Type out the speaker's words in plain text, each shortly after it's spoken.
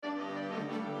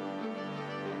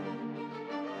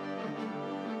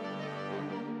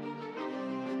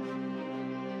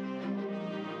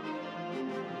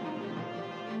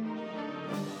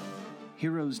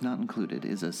Heroes Not Included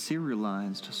is a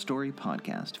serialized story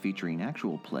podcast featuring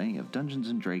actual play of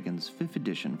Dungeons & Dragons 5th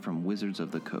edition from Wizards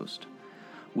of the Coast.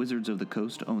 Wizards of the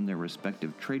Coast own their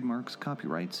respective trademarks,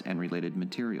 copyrights, and related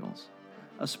materials.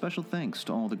 A special thanks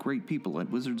to all the great people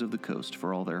at Wizards of the Coast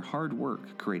for all their hard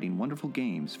work creating wonderful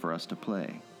games for us to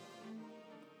play.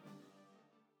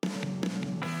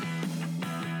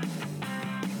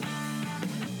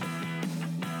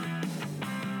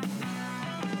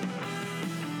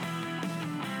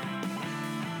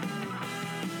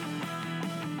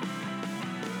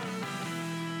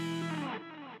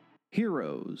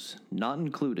 Heroes Not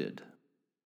Included.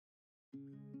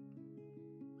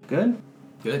 Good?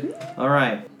 Good. All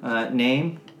right.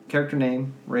 Name, character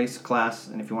name, race, class,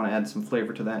 and if you want to add some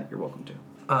flavor to that, you're welcome to.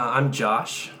 I'm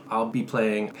Josh. I'll be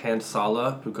playing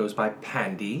Pansala, who goes by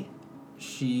Pandy.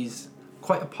 She's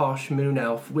quite a posh moon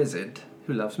elf wizard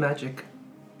who loves magic.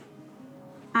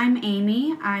 I'm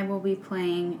Amy. I will be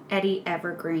playing Eddie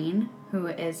Evergreen, who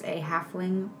is a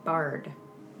halfling bard.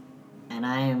 And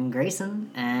I am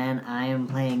Grayson, and I am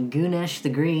playing Gunesh the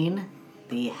Green,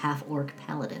 the half-orc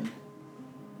paladin.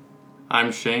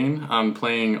 I'm Shane. I'm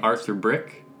playing Arthur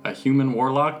Brick, a human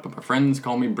warlock, but my friends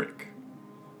call me Brick.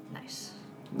 Nice.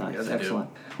 Nice, Yeah, they excellent.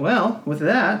 Well, with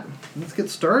that, let's get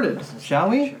started, shall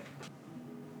we?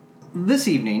 This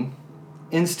evening,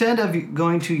 instead of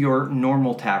going to your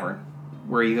normal tavern,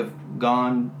 where you have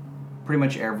gone pretty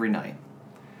much every night,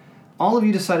 all of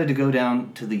you decided to go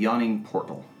down to the Yawning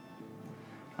Portal.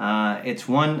 It's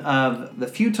one of the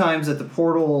few times that the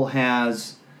portal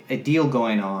has a deal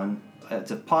going on. It's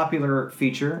a popular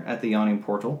feature at the Yawning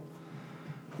Portal,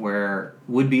 where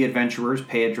would-be adventurers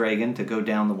pay a dragon to go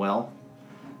down the well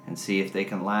and see if they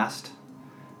can last,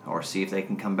 or see if they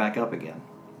can come back up again.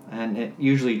 And it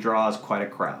usually draws quite a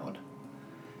crowd.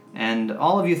 And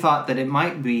all of you thought that it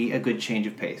might be a good change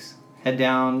of pace. Head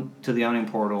down to the Yawning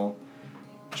Portal,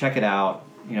 check it out,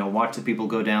 watch the people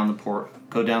go down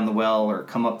the well, or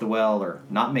come up the well, or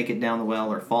not make it down the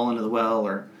well, or fall into the well,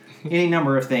 or any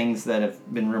number of things that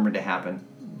have been rumored to happen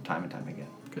time and time again.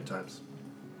 Good times.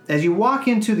 As you walk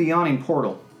into the Yawning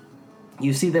Portal,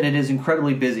 you see that it is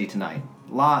incredibly busy tonight.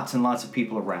 Lots and lots of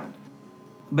people around.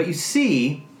 But you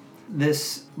see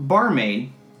this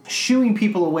barmaid shooing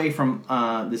people away from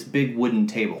this big wooden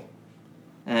table.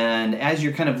 And as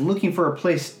you're kind of looking for a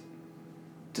place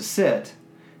to sit,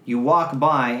 you walk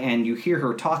by and you hear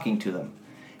her talking to them.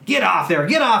 Get off there!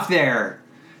 Get off there!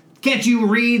 Can't you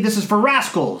read? This is for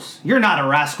rascals. You're not a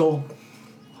rascal.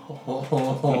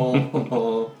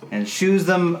 And shoos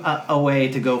them away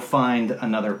to go find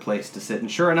another place to sit.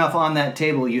 And sure enough, on that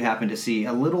table you happen to see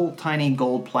a little tiny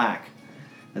gold plaque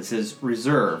that says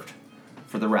reserved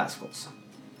for the rascals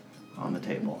on the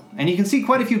table. And you can see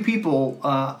quite a few people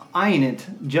eyeing it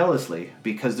jealously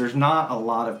because there's not a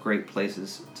lot of great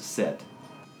places to sit.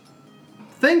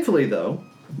 Thankfully, though,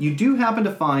 you do happen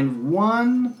to find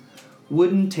one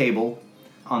wooden table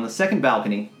on the second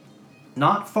balcony,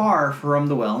 not far from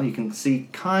the well. You can see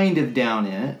kind of down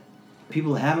in it.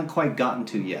 People haven't quite gotten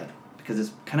to yet because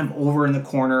it's kind of over in the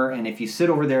corner, and if you sit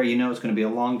over there, you know it's going to be a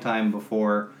long time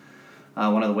before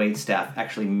one of the wait staff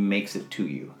actually makes it to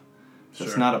you. So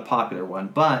It's not a popular one,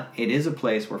 but it is a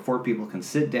place where 4 people can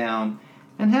sit down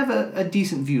and have a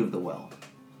decent view of the well.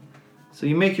 So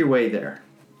you make your way there.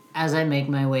 As I make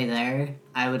my way there,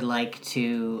 I would like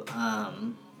to,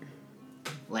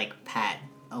 pat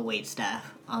a waitstaff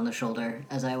on the shoulder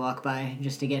as I walk by,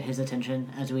 just to get his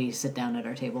attention as we sit down at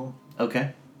our table.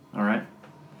 Okay. All right.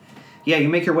 Yeah, you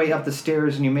make your way up the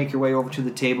stairs and you make your way over to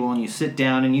the table and you sit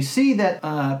down and you see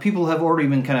that people have already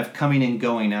been kind of coming and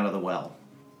going out of the well.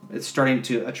 It's starting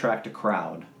to attract a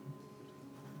crowd.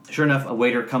 Sure enough, a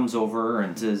waiter comes over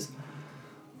and says,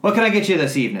 "What can I get you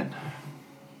this evening?"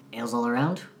 Ales all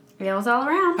around? Ales all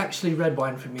around. Actually, red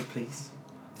wine for me, please.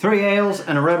 3 ales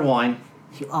and a red wine.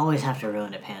 You always have to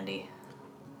ruin it, Pandy.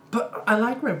 But I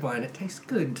like red wine. It tastes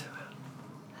good.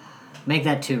 Make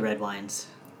that 2 red wines.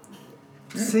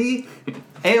 See?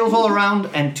 Ales all around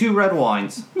and 2 red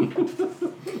wines.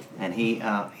 And he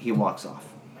walks off.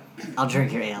 I'll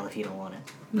drink your ale if you don't want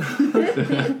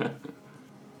it.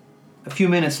 A few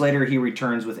minutes later, he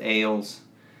returns with ales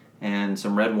and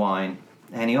some red wine.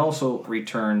 And he also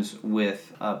returns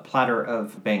with a platter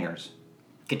of bangers.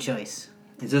 Good choice.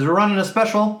 He says, "We're running a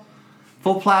special.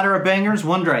 Full platter of bangers,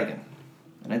 1 dragon."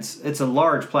 And it's a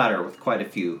large platter with quite a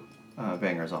few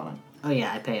bangers on it. Oh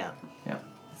yeah, I pay up. Yeah.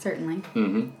 Certainly.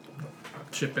 Mm-hmm.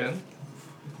 Chip in.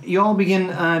 You all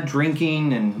begin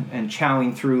drinking and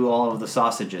chowing through all of the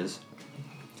sausages.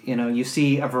 You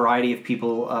see a variety of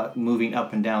people moving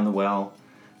up and down the well.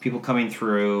 People coming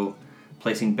through,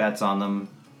 placing bets on them.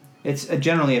 It's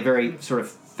generally a very sort of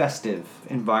festive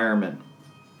environment.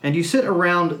 And you sit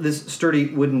around this sturdy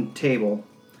wooden table,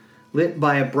 lit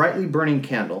by a brightly burning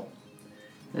candle.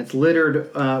 And it's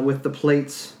littered with the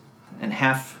plates and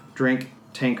half-drink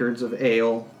tankards of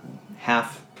ale,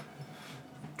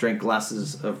 half-drink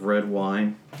glasses of red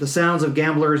wine. The sounds of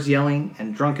gamblers yelling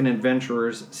and drunken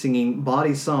adventurers singing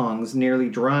bawdy songs nearly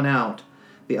drown out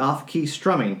the off-key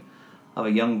strumming of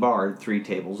a young bard 3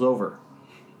 tables over.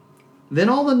 Then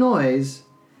all the noise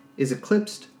is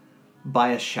eclipsed by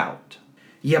a shout.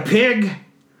 "Ya pig!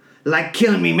 Like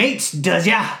killing me mates, does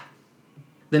ya?"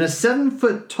 Then a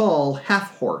 7-foot-tall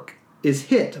half-orc is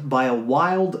hit by a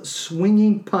wild,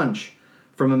 swinging punch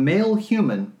from a male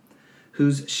human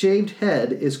whose shaved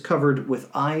head is covered with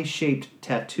eye-shaped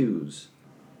tattoos.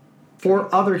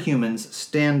 4 other humans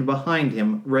stand behind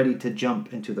him, ready to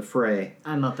jump into the fray.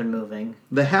 I'm up and moving.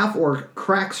 The half-orc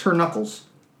cracks her knuckles,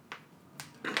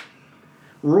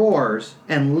 roars,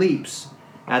 and leaps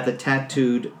at the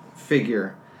tattooed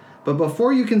figure. But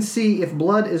before you can see if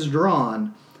blood is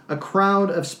drawn, a crowd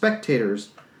of spectators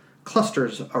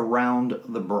clusters around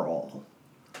the brawl.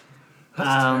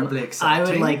 That's terribly exciting. I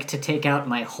would like to take out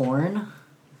my horn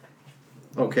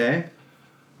Okay.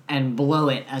 and blow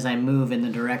it as I move in the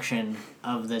direction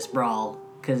of this brawl,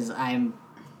 because I'm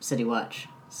City Watch.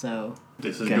 So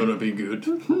This is Okay. gonna be good.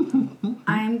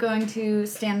 I'm going to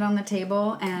stand on the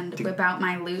table and whip out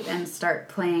my lute and start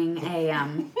playing a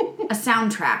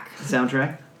soundtrack.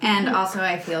 Soundtrack? And also,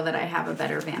 I feel that I have a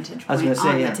better vantage I was point gonna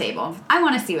say, on yeah. the table. I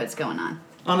want to see what's going on.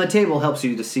 On the table helps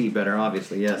you to see better,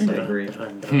 obviously. Yes, I agree.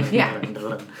 Yeah.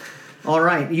 All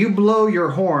right, you blow your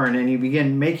horn and you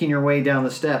begin making your way down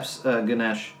the steps,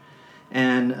 Ganesh.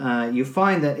 And you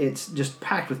find that it's just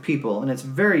packed with people, and it's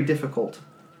very difficult.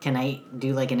 Can I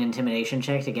do like an intimidation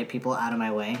check to get people out of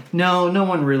my way? No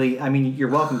one really. I mean, you're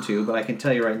welcome to, but I can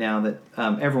tell you right now that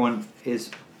everyone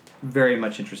is very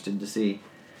much interested to see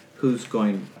who's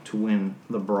going to win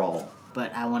the brawl.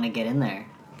 But I want to get in there.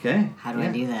 Okay? How do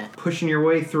I do that? Pushing your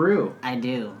way through. I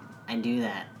do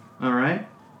that. All right?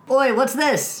 Oi, what's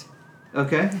this?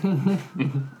 Okay.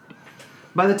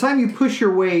 By the time you push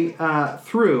your way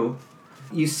through,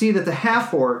 you see that the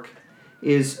half-orc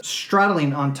is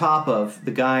straddling on top of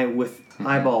the guy with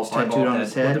eyeballs tattooed on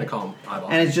his We're head. gonna call him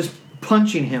Eyeball. And is just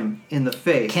punching him in the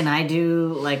face. Can I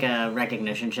do like a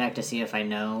recognition check to see if I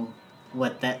know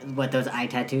what those eye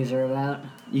tattoos are about?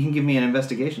 You can give me an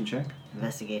investigation check.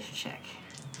 Investigation check.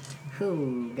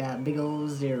 Who got big ol'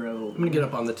 0? I'm gonna get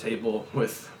up on the table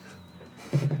with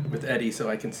Eddie so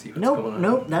I can see what's going on.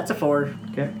 Nope, that's a 4.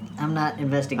 Okay. I'm not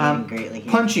investigating greatly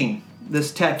here. Punching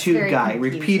this tattooed Very guy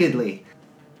confusing. repeatedly.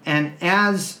 And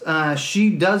as she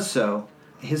does so,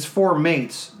 his 4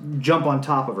 mates jump on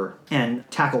top of her and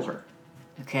tackle her.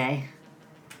 Okay.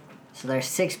 So there's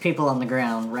 6 people on the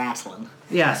ground wrestling.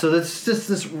 Yeah, so it's just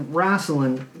this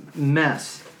wrestling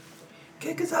mess.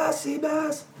 Kick his ass,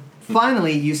 Seabass!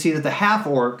 Finally, you see that the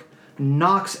half-orc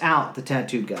knocks out the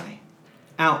tattooed guy.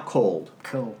 Out cold.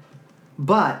 Cool.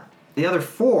 But the other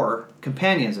 4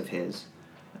 companions of his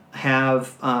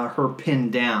have her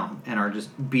pinned down and are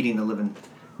just beating the living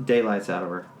daylights out of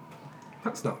her.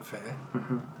 That's not fair.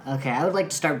 Okay, I would like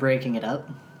to start breaking it up.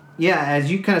 Yeah, as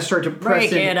you kind of start to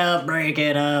press Break it up, break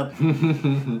it up.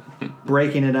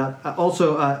 breaking it up.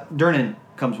 Also, Durnan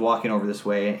comes walking over this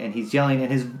way, and he's yelling,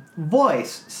 and his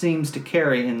voice seems to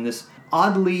carry in this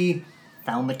oddly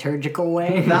Thaumaturgical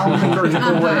way.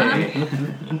 thaumaturgical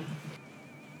way.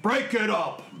 Break it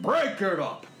up! Break it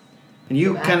up! And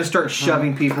you kind of start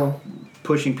shoving people,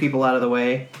 pushing people out of the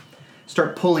way,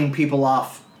 start pulling people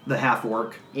off the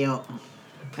half-orc. Yo.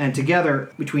 And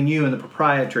together, between you and the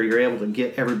proprietor, you're able to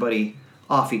get everybody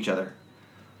off each other.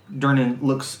 Durnan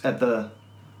looks at the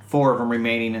 4 of them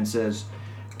remaining and says,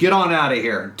 "Get on out of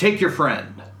here. Take your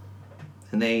friend."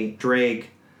 And they drag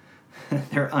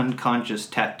their unconscious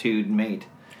tattooed mate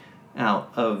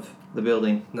out of the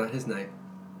building. Not his night.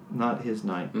 Not his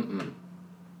night.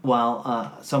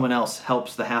 While someone else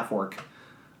helps the half-orc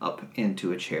up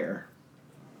into a chair.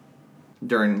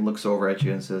 Durnan looks over at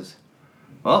you and says,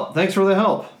 "Well, thanks for the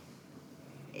help."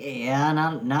 Yeah,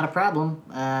 not a problem.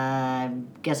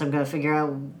 Guess I'm gonna figure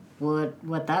out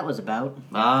what that was about.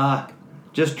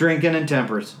 Just drinking and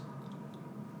tempers.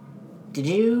 Did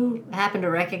you happen to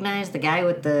recognize the guy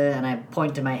with the... And I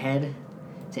point to my head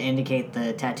to indicate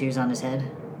the tattoos on his head.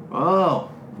 Oh,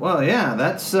 well, yeah,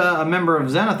 that's a member of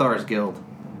Xanathar's guild.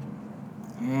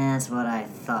 That's what I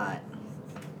thought.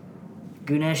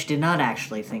 Gunesh did not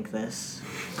actually think this.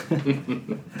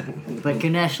 But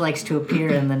Gunesh likes to appear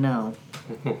in the know.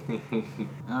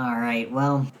 Alright,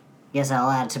 well, guess I'll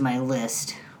add to my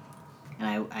list.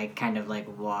 And I kind of like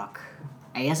walk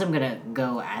I guess I'm gonna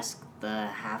go ask the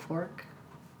half-orc.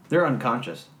 They're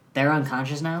unconscious. They're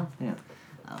unconscious now? Yeah.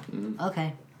 Oh.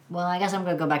 Okay. Well, I guess I'm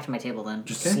gonna go back to my table then.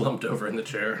 Just Okay. slumped over in the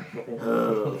chair.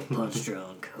 Oh, punch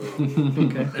drunk.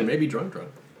 Okay. And maybe drunk.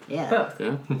 Yeah. Both.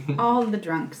 Yeah. All the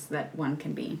drunks that one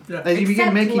can be. As you begin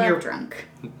Except making love your drunk.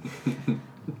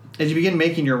 As you begin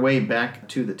making your way back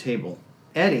to the table,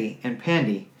 Eddie and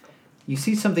Pandy, you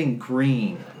see something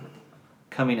green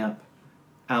coming up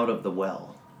out of the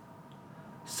well.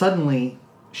 Suddenly,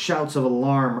 shouts of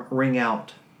alarm ring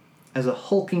out as a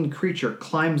hulking creature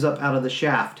climbs up out of the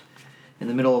shaft in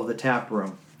the middle of the tap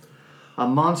room. A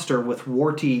monster with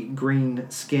warty green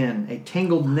skin, a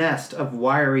tangled nest of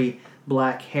wiry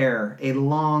black hair, a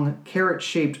long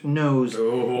carrot-shaped nose,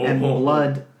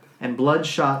 and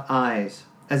bloodshot eyes.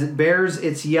 As it bares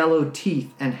its yellow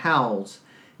teeth and howls,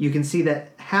 you can see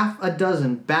that half a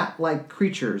dozen bat-like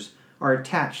creatures are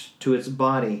attached to its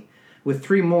body, with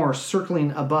 3 more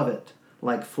circling above it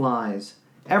like flies.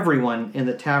 Everyone in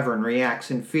the tavern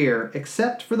reacts in fear,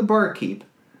 except for the barkeep,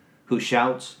 who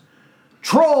shouts,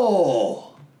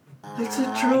 "Troll!" It's a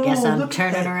I guess I'm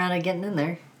turning around and getting in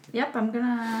there. Yep, I'm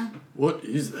gonna... What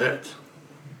is that?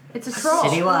 It's a troll.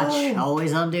 City Watch,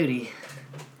 always on duty.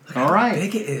 All How right.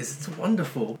 big it is. It's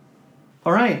wonderful.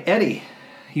 All right, Eddie,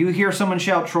 you hear someone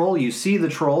shout troll, you see the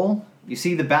troll, you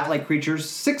see the bat-like creatures,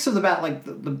 6 of the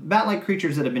bat-like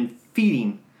creatures that have been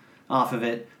feeding off of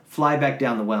it fly back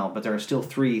down the well, but there are still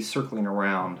 3 circling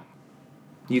around.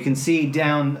 You can see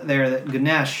down there that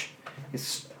Ganesh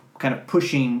is kind of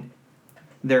pushing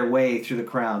their way through the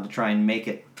crowd to try and make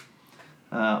it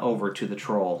over to the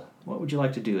troll. What would you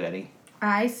like to do, Eddie?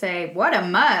 I say, what a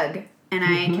mug! And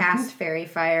I cast Fairy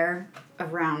Fire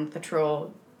around the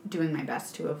troll, doing my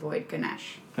best to avoid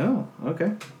Ganesh. Oh,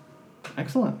 okay.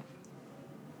 Excellent.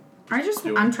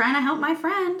 I'm trying to help my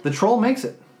friend. The troll makes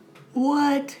it.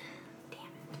 What?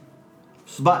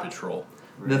 But Troll.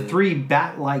 the 3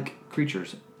 bat-like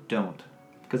creatures don't,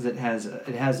 because it has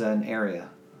an area.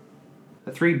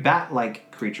 The 3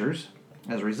 bat-like creatures,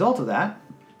 as a result of that,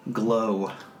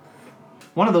 glow.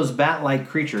 One of those bat-like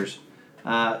creatures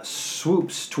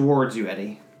swoops towards you,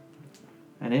 Eddie,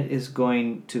 and it is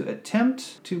going to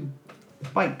attempt to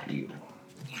bite you.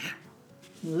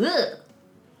 Ugh.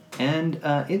 And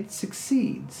it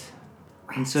succeeds.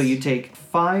 And so you take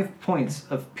 5 points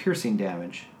of piercing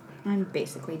damage, I'm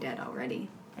basically dead already.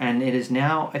 and it is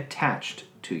now attached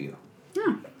to you.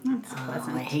 Oh, that's Oh,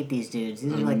 pleasant. I hate these dudes.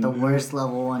 These are like the worst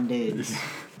level 1 dudes.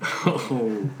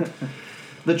 Oh.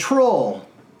 The troll.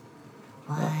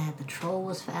 What? The troll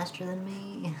was faster than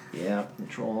me? Yeah, the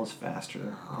troll is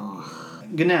faster.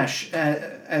 Ganesh,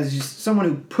 someone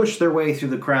who pushed their way through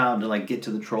the crowd to get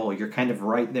to the troll, you're kind of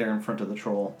right there in front of the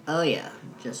troll. Oh yeah,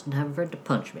 just in time for it to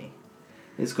punch me.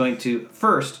 Is going to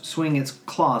first swing its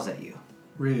claws at you.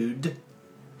 Rude.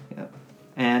 Yep.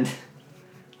 And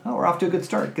we're off to a good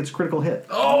start. It gets a critical hit.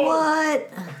 What?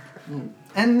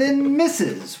 And then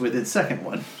misses with its second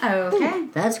one. Okay.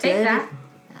 That's Take good. that.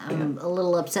 I'm a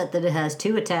little upset that it has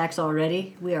 2 attacks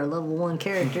already. We are level 1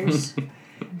 characters.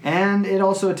 And it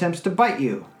also attempts to bite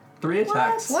you. 3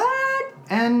 attacks. What?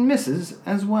 And misses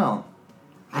as well.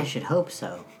 I should hope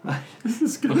so. This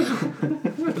is gonna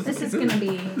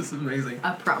be This is amazing.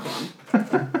 a problem.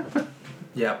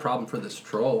 Yeah, problem for this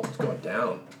troll. It's going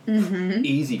down.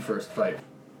 Easy first fight.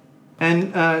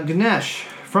 And Ganesh,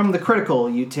 from the critical,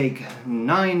 you take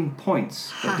 9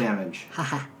 points of damage.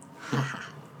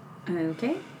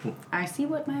 Okay. I see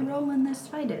what my role in this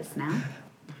fight is now.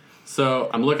 So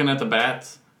I'm looking at the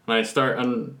bats, and I start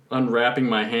unwrapping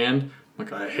my hand.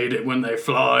 Like, I hate it when they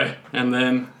fly. And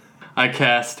then I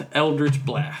cast Eldritch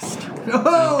Blast. The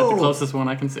Oh! closest one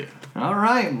I can see. All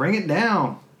right, bring it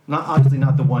down. Obviously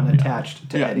not the one attached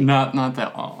to Eddie. Not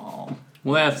that. Oh,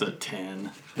 well, that's a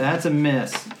 10. That's a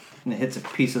miss. And it hits a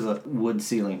piece of the wood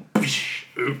ceiling.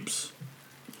 Oops.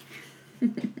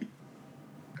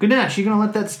 Ganesh, you gonna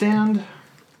let that stand?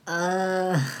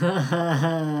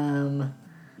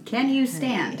 Can you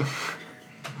stand?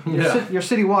 You're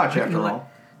City Watch, after all.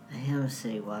 I am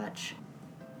City Watch.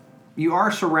 You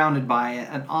are surrounded by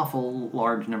an awful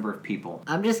large number of people.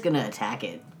 I'm just gonna attack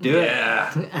it. Do it.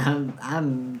 Yeah.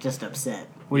 I'm just upset.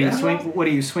 What are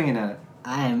you swinging at it?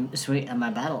 I am sweet on my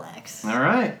battle axe. All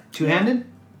right. Two-handed?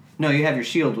 No, you have your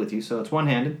shield with you, so it's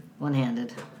one-handed.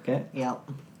 One-handed. Okay. Yep.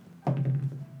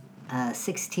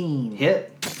 16.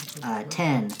 Hit.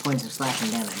 10 points of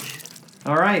slashing damage.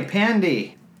 All right,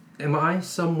 Pandy. Am I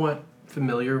somewhat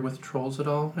familiar with trolls at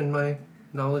all in my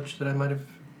knowledge that I might have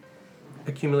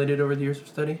accumulated over the years of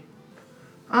study?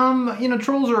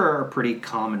 Trolls are a pretty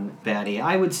common baddie.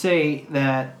 I would say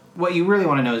that what you really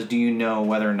want to know is, do you know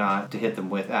whether or not to hit them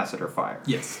with acid or fire?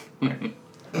 Yes.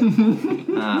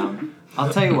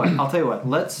 I'll tell you what.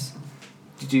 Let's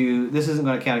do. This isn't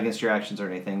going to count against your actions or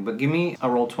anything. But give me a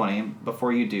roll 20.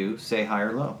 Before you do, say high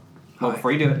or low. Well, High.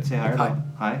 before you do it, say high or High. low.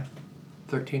 High.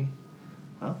 13.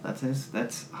 Well,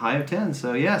 that's high of 10.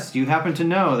 So yes, you happen to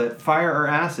know that fire or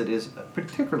acid is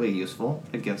particularly useful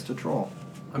against a troll.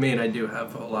 I mean, I do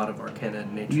have a lot of arcana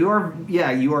in nature. You are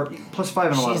plus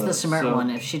 5 in a lot of She's the those, smart so- one.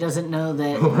 If she doesn't know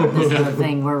that this is the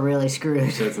thing, we're really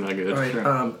screwed. That's not good. All right.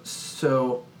 Sure.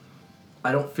 So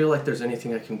I don't feel like there's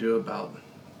anything I can do about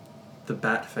the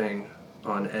bat thing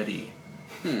on Eddie.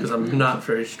 Because I'm not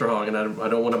very strong, and I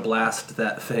don't want to blast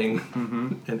that thing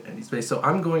in Eddie's face. So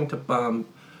I'm going to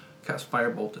cast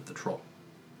Firebolt at the troll.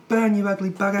 Burn, you ugly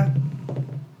bugger!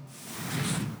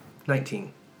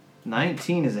 19.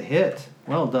 19 is a hit.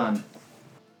 Well done.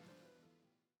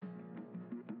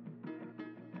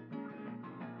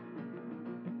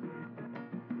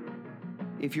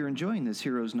 If you're enjoying this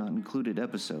Heroes Not Included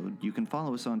episode, you can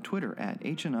follow us on Twitter at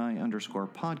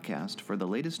HNI_podcast for the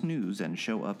latest news and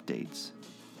show updates.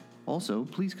 Also,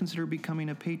 please consider becoming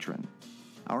a patron.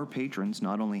 Our patrons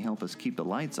not only help us keep the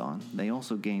lights on, they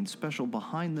also gain special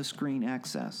behind-the-screen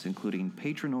access, including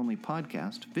patron-only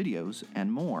podcast, videos,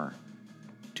 and more.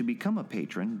 To become a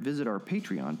patron, visit our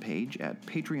Patreon page at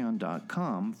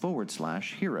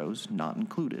patreon.com/heroes not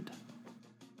included.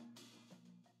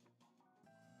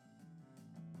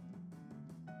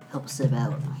 Help us live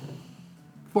out.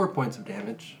 4 points of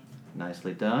damage.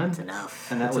 Nicely done. That's enough.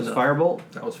 And that That's was enough. Firebolt?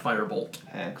 That was Firebolt.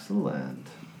 Excellent.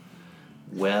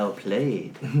 Well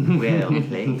played. Well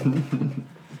played.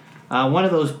 One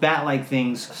of those bat-like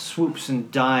things swoops and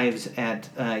dives at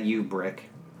you, Brick.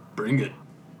 Bring it.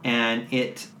 And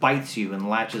it bites you and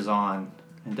latches on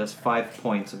and does 5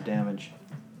 points of damage.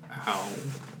 Ow.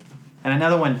 And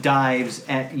another one dives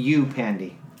at you,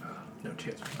 Pandy. No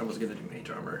chance. I was going to do Mage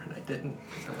Armor, and I didn't.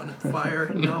 I wanted fire,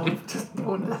 and now I'm just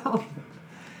going down.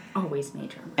 Always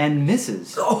Mage Armor. And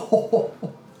misses. Oh!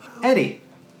 Eddie.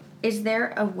 Is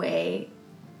there a way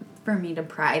for me to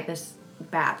pry this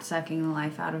bat sucking the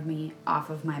life out of me off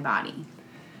of my body?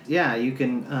 Yeah, you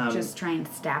can... Just try and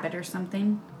stab it or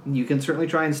something? You can certainly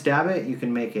try and stab it. You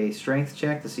can make a strength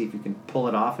check to see if you can pull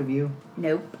it off of you.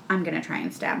 Nope. I'm going to try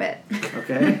and stab it.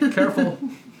 Okay. Careful.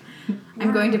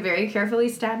 I'm going to very carefully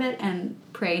stab it and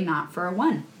pray not for a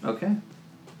 1. Okay.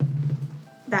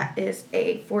 That is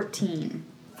a 14.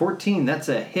 14, that's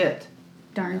a hit.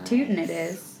 Darn tootin' it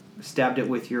is. Stabbed it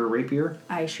with your rapier.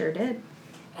 I sure did.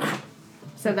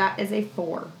 So that is a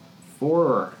 4.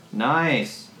 4.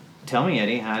 Nice. Tell me,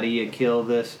 Eddie, how do you kill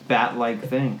this bat-like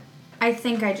thing? I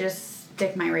think I just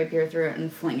stick my rapier through it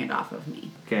and fling it off of me.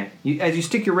 Okay. As you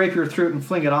stick your rapier through it and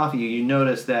fling it off of you, you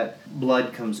notice that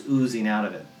blood comes oozing out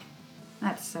of it.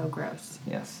 That's so gross.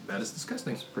 Yes. That is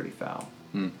disgusting. It's pretty foul.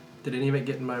 Did any of it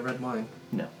get in my red wine?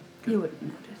 No. You wouldn't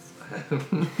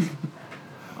notice.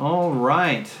 All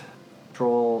right.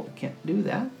 Troll can't do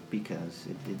that because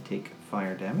it did take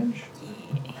fire damage.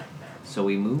 So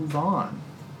we move on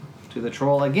to the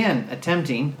troll again,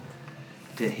 attempting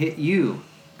to hit you,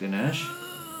 Ganesh.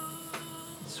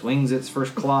 Swings its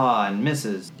first claw and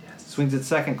misses. Swings its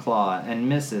second claw and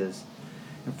misses.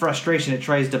 In frustration, it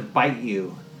tries to bite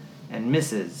you and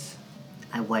misses.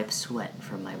 I wipe sweat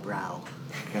from my brow.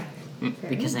 Okay.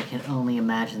 Because I can only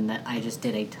imagine that I just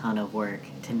did a ton of work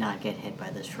to not get hit by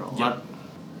this troll.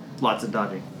 Lots of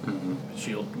dodging.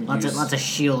 Shield. Lots of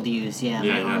shield use, yeah.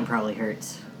 Yeah, My arm yeah. probably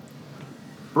hurts.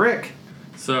 Brick.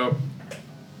 So,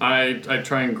 I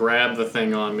try and grab the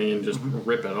thing on me and just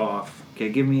rip it off. Okay,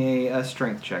 give me a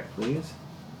strength check, please.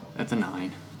 That's a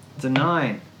 9. It's a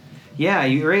 9. Yeah,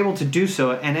 you're able to do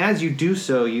so, and as you do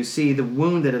so, you see the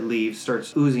wound that it leaves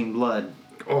starts oozing blood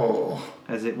Oh.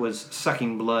 as it was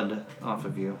sucking blood off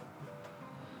of you.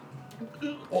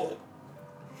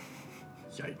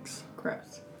 Yikes.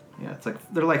 Gross. Yeah,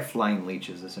 they're like flying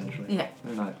leeches, essentially. Yeah.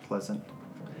 They're not pleasant.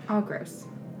 All gross.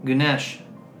 Ganesh.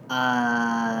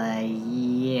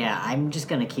 Yeah, I'm just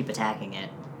gonna keep attacking it.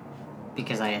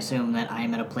 Because I assume that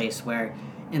I'm at a place where,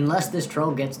 unless this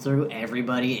troll gets through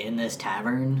everybody in this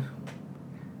tavern,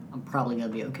 I'm probably gonna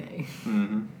be okay.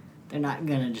 Mm-hmm. They're not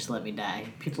gonna just let me die.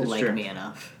 People It's like true. me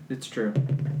enough. It's true.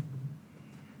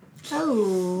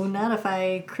 Oh, not if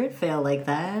I crit fail like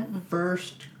that.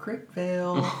 First crit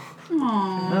fail.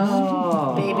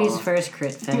 Oh. Baby's first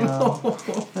crit fail.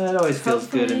 That always feels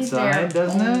good Hopefully inside, they're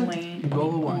doesn't it? only,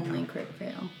 Roll a 1. Only crit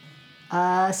fail.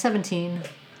 17.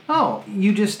 Oh,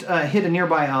 you just hit a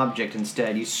nearby object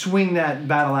instead. You swing that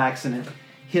battle axe and it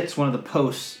hits one of the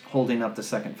posts holding up the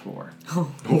second floor.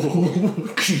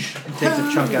 It takes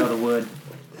a chunk out of the wood.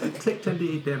 Take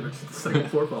 10d8 damage. The second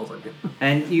floor falls on you.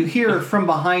 And you hear from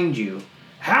behind you,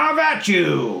 "How about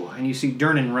you?" And you see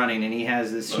Durnan running, and he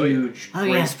has this huge. Oh,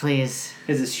 yes, please.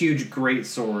 Has this huge great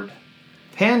sword.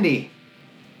 Pandy,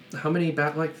 How many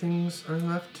bat-like things are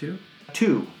left? 2?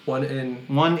 2. One in...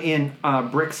 One in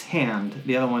Brick's hand,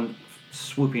 the other one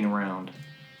swooping around.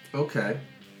 Okay.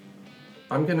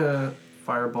 I'm gonna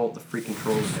firebolt the freaking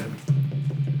troll again.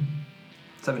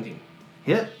 17.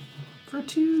 Hit. For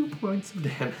 2 points of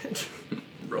damage.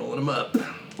 Rolling them up.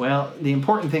 Well, the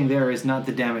important thing there is not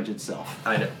the damage itself.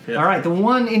 I know. Yeah. All right, the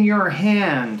one in your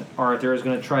hand, Arthur, is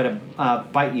going to try to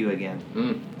bite you again.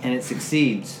 And it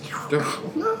succeeds.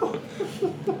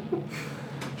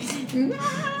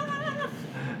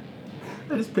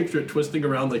 I just picture it twisting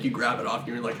around like you grab it off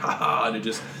and you're like, ha, and it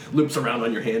just loops around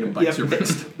on your hand and bites Yep. your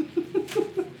wrist.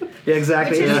 Yeah,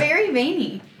 exactly. Which is Yeah. very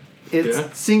veiny. It Yeah.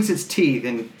 sinks its teeth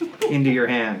into your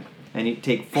hand, and you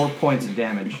take 4 points of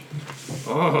damage.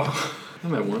 Oh,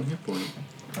 I'm at 1 hit point.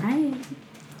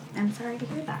 I'm sorry to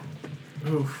hear that.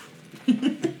 Oof.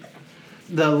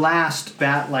 The last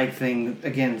bat-like thing,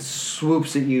 again,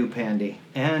 swoops at you, Pandy,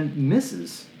 and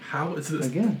misses How is this?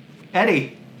 again.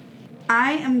 Eddie.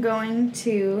 I am going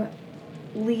to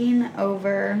lean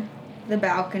over the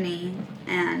balcony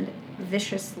and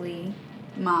viciously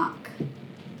mock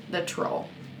the troll.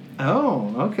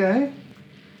 Oh, okay.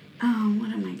 Oh,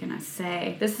 what am I gonna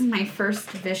say? This is my first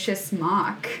vicious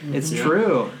mock. It's Yeah.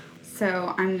 true.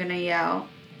 So I'm gonna yell,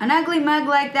 "An ugly mug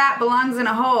like that belongs in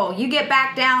a hole. You get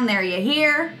back down there, you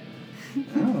hear?"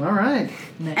 Oh, all right.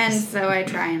 And so I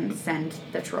try and send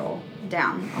the troll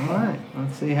down. All right.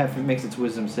 Let's see how it makes its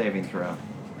wisdom saving throw.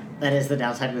 That is the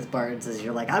downside with bards, is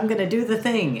you're like, I'm gonna do the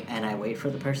thing, and I wait for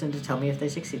the person to tell me if they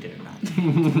succeeded or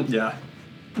not. Yeah.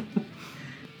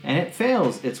 And it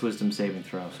fails its wisdom saving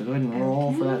throw. So go ahead and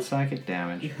roll for that psychic You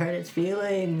damage. hurt its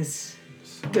feelings.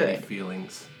 So many Good.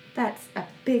 feelings. That's a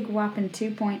big whopping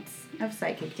 2 points of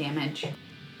psychic damage.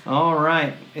 All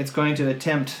right. It's going to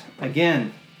attempt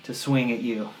again to swing at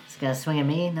you. It's gonna swing at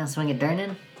me, not swing at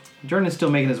Durnan. Jordan is still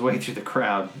making his way through the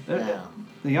crowd. Oh.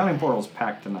 The yawning portal's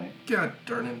packed tonight. God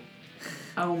darn it.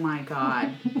 Oh my god.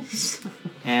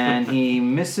 And he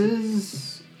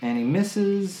misses, and he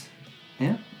misses.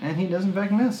 Yeah, and he does in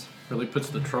fact miss. Really puts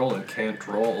the troll in can't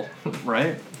roll.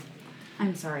 Right?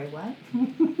 I'm sorry, what?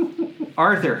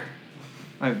 Arthur.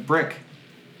 Brick.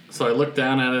 So I look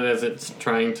down at it as it's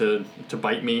trying to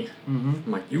bite me. I'm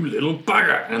like, you little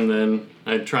bugger! And then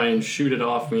I try and shoot it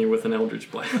off me with an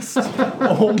Eldritch Blast.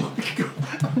 Oh my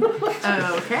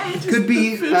god. Okay. Could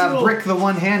be visual. Brick the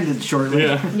one-handed shortly.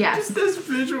 Yeah. Yes. This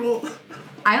visual.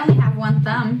 I only have one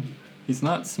thumb. He's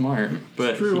not smart,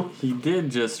 but true. he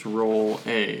did just roll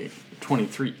a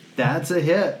 23. That's a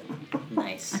hit.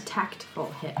 Nice. A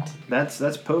tactful hit. That's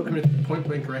I potent. mean, point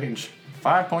blank range.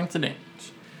 5 points of damage.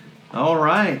 All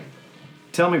right.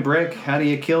 Tell me, Brick, how do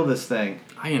you kill this thing?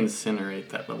 I incinerate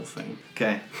that little thing.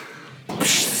 Okay.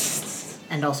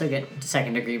 And also get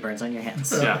second degree burns on your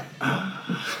hands. Yeah.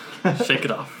 Shake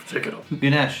it off. Shake it off.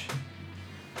 Ganesh.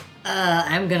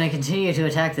 I'm gonna continue to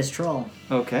attack this troll.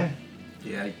 Okay.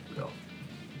 Yeah, you will.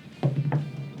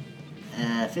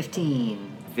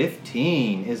 15.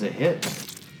 15 is a hit.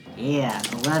 Yeah,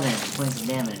 11 points of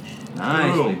damage.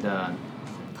 Nicely Ooh. done.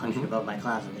 Punch above my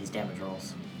class with these damage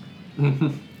rolls.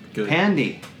 Good.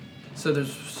 Pandy. So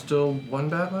there's still one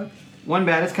bat left? One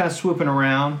bat is kind of swooping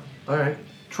around. Alright.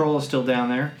 Troll is still down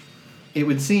there. It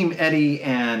would seem Eddie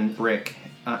and Brick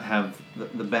have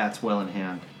the bats well in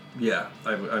hand. Yeah,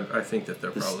 I think that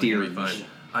they're The probably going to be steerage.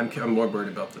 fine. I'm more worried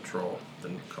about the troll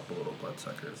than a couple little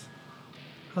bloodsuckers.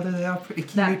 Although they are pretty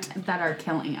cute. That are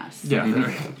killing us. Yeah,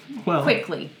 they're... Well...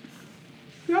 Quickly.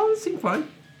 Yeah, they seem fine.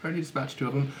 I already dispatched 2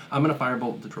 of them. I'm going to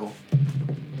firebolt the troll.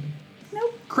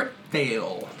 Nope. Crit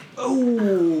fail.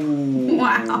 Oh.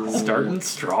 Wow. Starting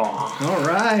strong. All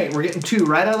right. We're getting 2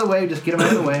 right out of the way. Just get them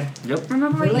out of the way. Yep.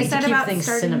 Remember We what like you to said keep about things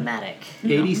starting? cinematic.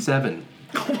 87.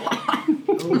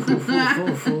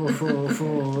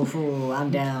 Fool,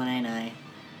 I'm down, ain't I?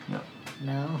 No.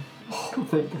 No?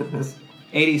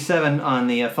 87 on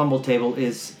the fumble table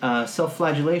is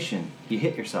self-flagellation. You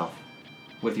hit yourself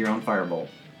with your own firebolt.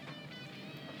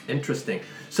 Interesting.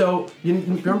 So, you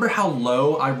remember how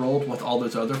low I rolled with all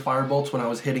those other firebolts when I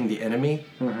was hitting the enemy?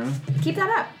 Keep that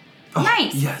up. Oh,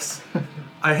 Nice. Yes.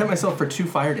 I hit myself for 2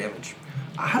 fire damage.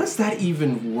 How does that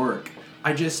even work?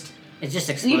 It just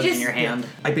explodes in just- your hand.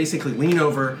 I basically lean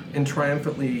over and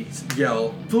triumphantly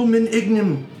yell, Fulmin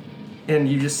Ignum! And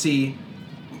you just see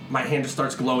my hand just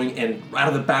starts glowing, and out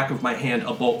of the back of my hand,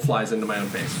 a bolt flies into my own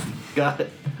face. Got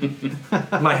it.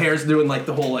 My hair's doing like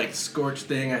the whole like scorch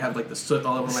thing. I have like the soot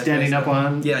all over my face. Standing up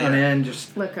on Yeah, on yeah. end,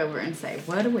 just Look over and say,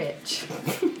 "What a witch!"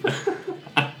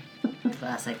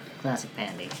 Classic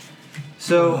Pandy.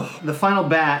 so the final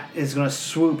bat is going to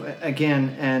swoop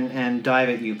again and dive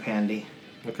at you, Pandy.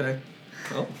 Okay.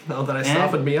 Well, now that I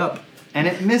softened me up. And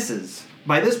it misses.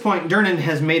 By this point, Durnan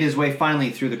has made his way finally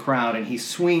through the crowd, and he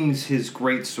swings his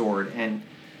greatsword and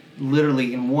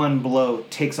literally in one blow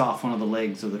takes off one of the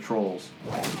legs of the troll,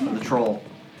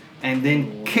 and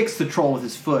then kicks the troll with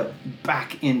his foot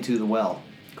back into the well.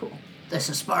 Cool. This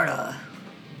is Sparta.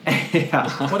 Yeah.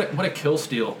 What a kill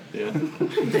steal. Yeah.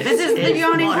 This is the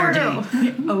Yawning Portal.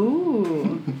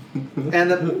 Ooh.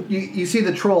 And you see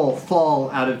the troll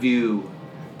fall out of view,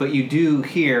 but you do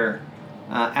hear,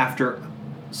 after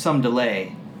some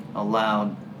delay, a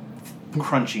loud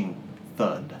crunching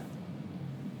thud.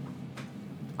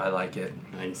 I like it.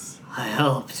 Nice. I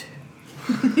helped.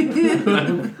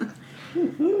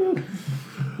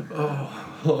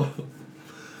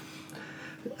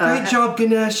 Great job,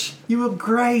 Ganesh. You were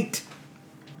great.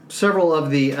 Several of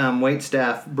the wait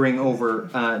staff bring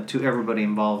over to everybody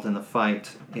involved in the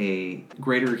fight a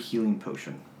greater healing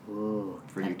potion Ooh.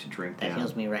 for you to drink That down.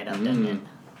 heals me right up, doesn't it?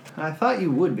 I thought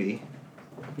you would be.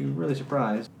 You were really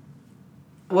surprised.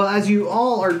 Well, as you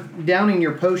all are downing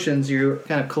your potions, you're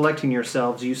kind of collecting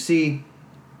yourselves, you see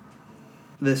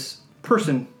this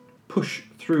person push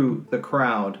through the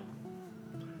crowd.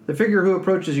 The figure who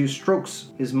approaches you strokes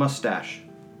his mustache,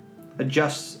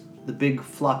 adjusts the big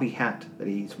floppy hat that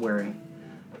he's wearing,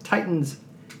 tightens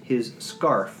his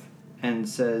scarf, and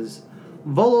says,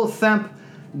 Volothamp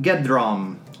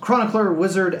Gedrom, chronicler,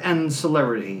 wizard, and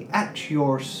celebrity, at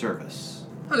your service.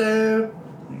 Hello.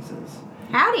 He says,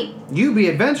 Howdy. You be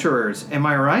adventurers, am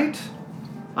I right?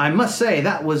 I must say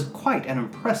that was quite an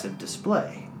impressive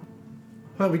display.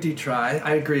 Well, we do try.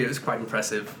 I agree. It was quite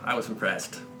impressive. I was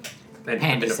impressed. And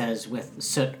Pandy says with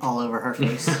soot all over her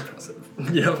face.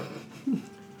 Yep.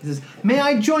 He says, May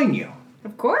I join you?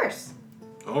 Of course.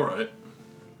 All right.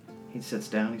 He sits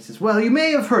down. He says, Well, you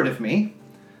may have heard of me.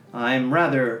 I'm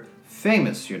rather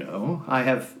famous, you know. I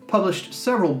have published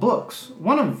several books,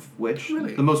 one of which,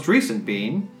 Really? the most recent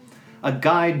being, A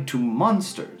Guide to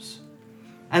Monsters.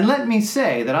 And let me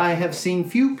say that I have seen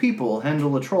few people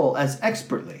handle a troll as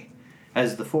expertly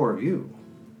as the four of you.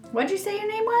 What'd you say your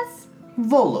name was?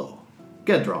 Volo,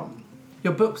 Gedrom.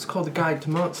 Your book's called A Guide to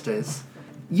Monsters.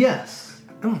 Yes,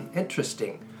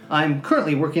 Interesting. I'm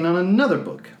currently working on another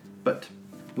book, but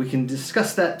we can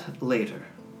discuss that later.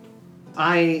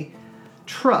 I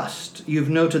trust you've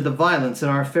noted the violence in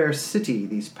our fair city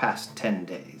these past 10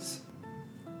 days.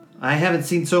 I haven't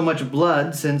seen so much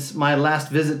blood since my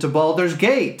last visit to Baldur's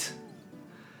Gate.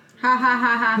 Ha ha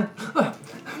ha ha.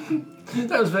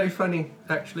 That was very funny,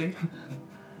 actually.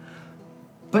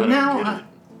 But I don't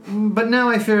now, get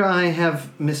I fear I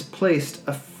have misplaced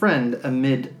a friend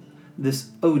amid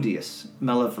this odious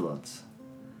malevolence.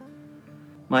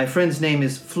 My friend's name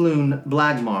is Floon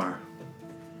Blagmar.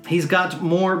 He's got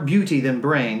more beauty than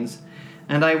brains,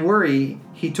 and I worry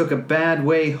he took a bad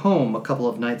way home a couple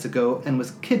of nights ago and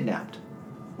was kidnapped,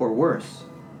 or worse.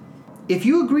 If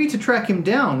you agree to track him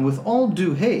down with all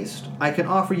due haste, I can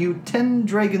offer you 10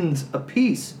 dragons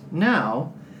apiece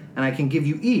now, and I can give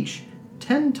you each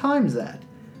 10 times that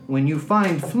when you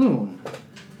find Floon.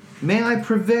 May I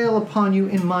prevail upon you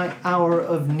in my hour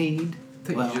of need? I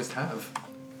think Well- you just have.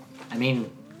 I mean,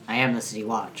 I am the City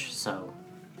Watch, so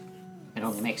it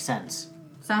only makes sense.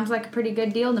 Sounds like a pretty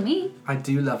good deal to me. I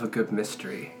do love a good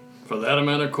mystery. For that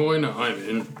amount of coin, I'm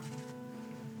in.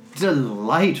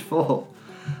 Delightful.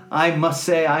 I must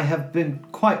say I have been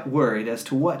quite worried as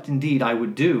to what indeed I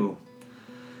would do.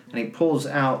 And he pulls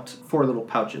out 4 little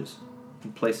pouches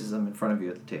and places them in front of you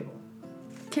at the table.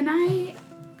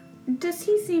 Does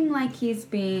he seem like he's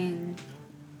being...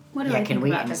 What do Yeah, I can think we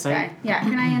about this insight? guy? Yeah,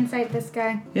 can I insight this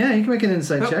guy? Yeah, you can make an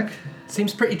insight Oh. check.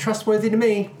 Seems pretty trustworthy to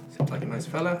me. Seems like a nice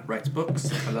fella. Writes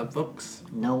books. I love books.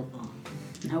 No.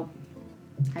 Nope.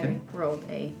 Okay. I rolled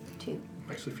a 2.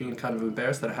 I'm actually feeling kind of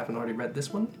embarrassed that I haven't already read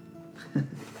this one.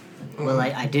 Well,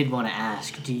 I did want to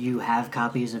ask, do you have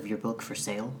copies of your book for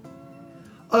sale?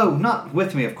 Oh, not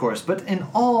with me, of course, but in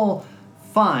all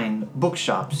fine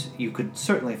bookshops you could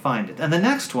certainly find it. And the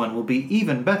next one will be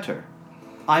even better.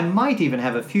 I might even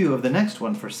have a few of the next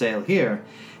one for sale here.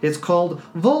 It's called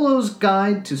Volo's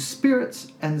Guide to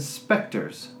Spirits and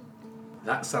Specters.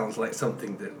 That sounds like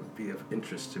something that would be of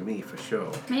interest to me for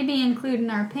sure. Maybe include in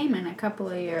our payment a couple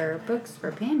of your books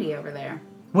for Pandy over there.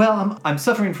 Well, I'm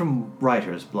suffering from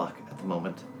writer's block at the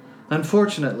moment.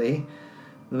 Unfortunately,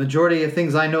 The majority of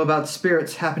things I know about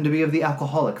spirits happen to be of the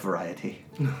alcoholic variety.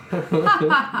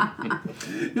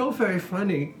 You're very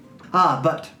funny.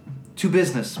 But to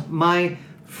business. My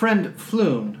friend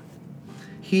Floon.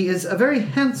 He is a very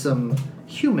handsome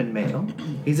human male.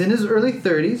 He's in his early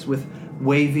 30s with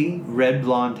wavy, red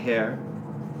blonde hair.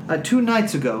 2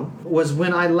 nights ago was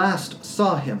when I last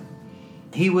saw him.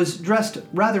 He was dressed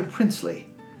rather princely,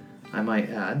 I might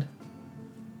add.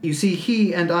 You see,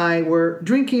 he and I were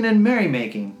drinking and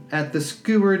merrymaking at the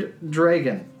Skewered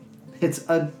Dragon. It's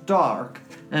a dark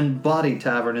and bawdy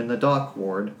tavern in the dock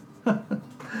ward.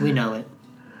 We know it.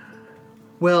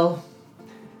 Well,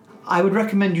 I would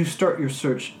recommend you start your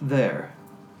search there.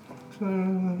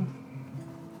 Don't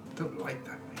like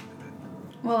that neighborhood.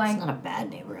 Well, It's not a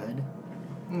bad neighborhood.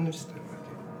 Just don't like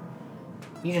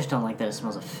it. You just don't like that it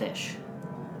smells of fish.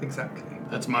 Exactly.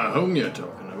 That's my home you're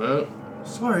talking about.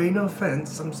 Sorry, no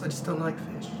offense. I just don't like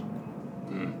fish.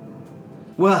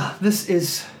 Well, this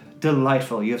is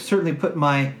delightful. You have certainly put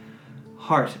my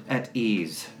heart at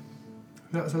ease.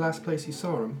 That was the last place you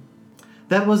saw him.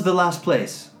 That was the last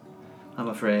place, I'm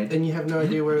afraid. And you have no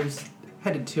idea where he was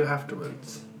headed to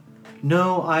afterwards.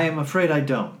 No, I am afraid I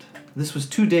don't. This was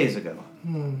 2 days ago.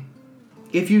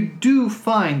 If you do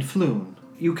find Floon,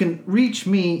 you can reach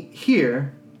me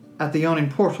here at the Yawning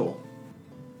Portal.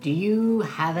 Do you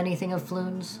have anything of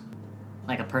Floon's?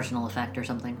 Like a personal effect or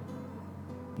something?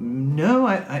 No,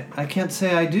 I can't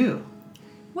say I do.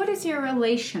 what is your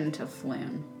relation to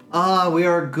Floon? We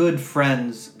are good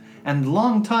friends, and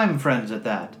long-time friends at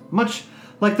that. Much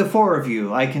like the 4 of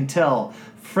you, I can tell,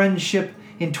 friendship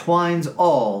entwines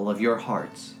all of your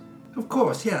hearts. Of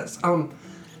course, yes.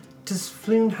 Does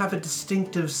Floon have a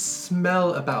distinctive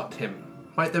smell about him?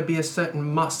 Might there be a certain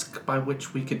musk by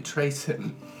which we could trace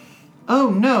him?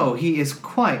 Oh no, he is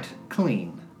quite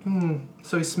clean.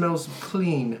 So he smells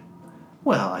clean.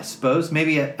 Well, I suppose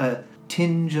maybe a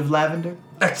tinge of lavender?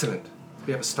 Excellent.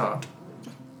 We have a start.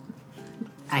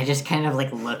 I just kind of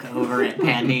look over at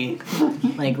Pandy.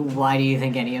 Why do you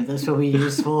think any of this will be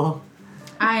useful?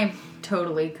 I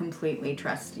totally, completely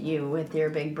trust you with your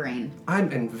big brain.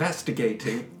 I'm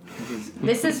investigating.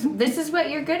 This is what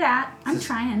you're good at. I'm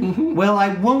trying. Well,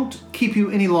 I won't keep you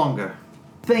any longer.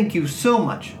 Thank you so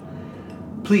much.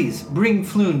 Please, bring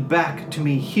Floon back to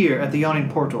me here at the Yawning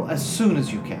Portal as soon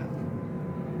as you can.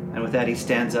 And with that, he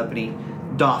stands up and he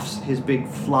doffs his big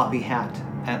floppy hat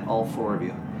at all 4 of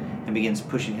you and begins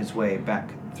pushing his way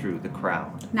back through the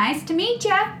crowd. Nice to meet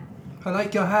ya. I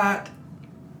like your hat.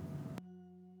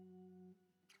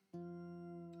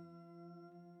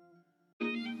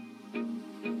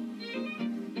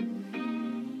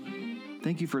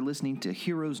 Thank you for listening to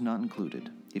Heroes Not Included.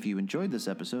 If you enjoyed this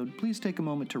episode, please take a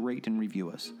moment to rate and review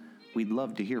us. We'd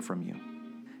love to hear from you.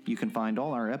 You can find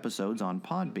all our episodes on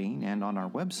Podbean and on our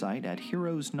website at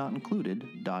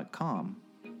heroesnotincluded.com.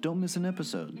 Don't miss an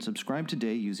episode. Subscribe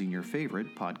today using your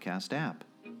favorite podcast app.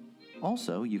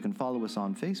 Also, you can follow us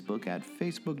on Facebook at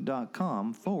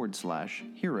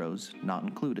facebook.com/Heroes Not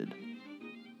Included.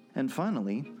 And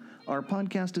finally, our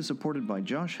podcast is supported by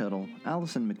Josh Heddle,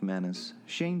 Allison McManus,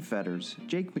 Shane Fetters,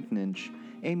 Jake McNinch,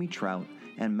 Amy Trout,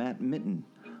 and Matt Mitten,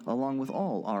 along with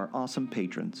all our awesome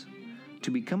patrons.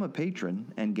 To become a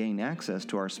patron and gain access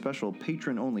to our special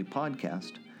patron-only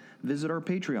podcast, visit our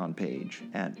Patreon page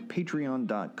at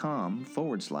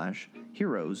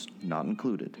patreon.com/Heroes Not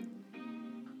Included.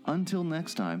 Until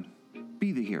next time,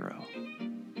 be the hero.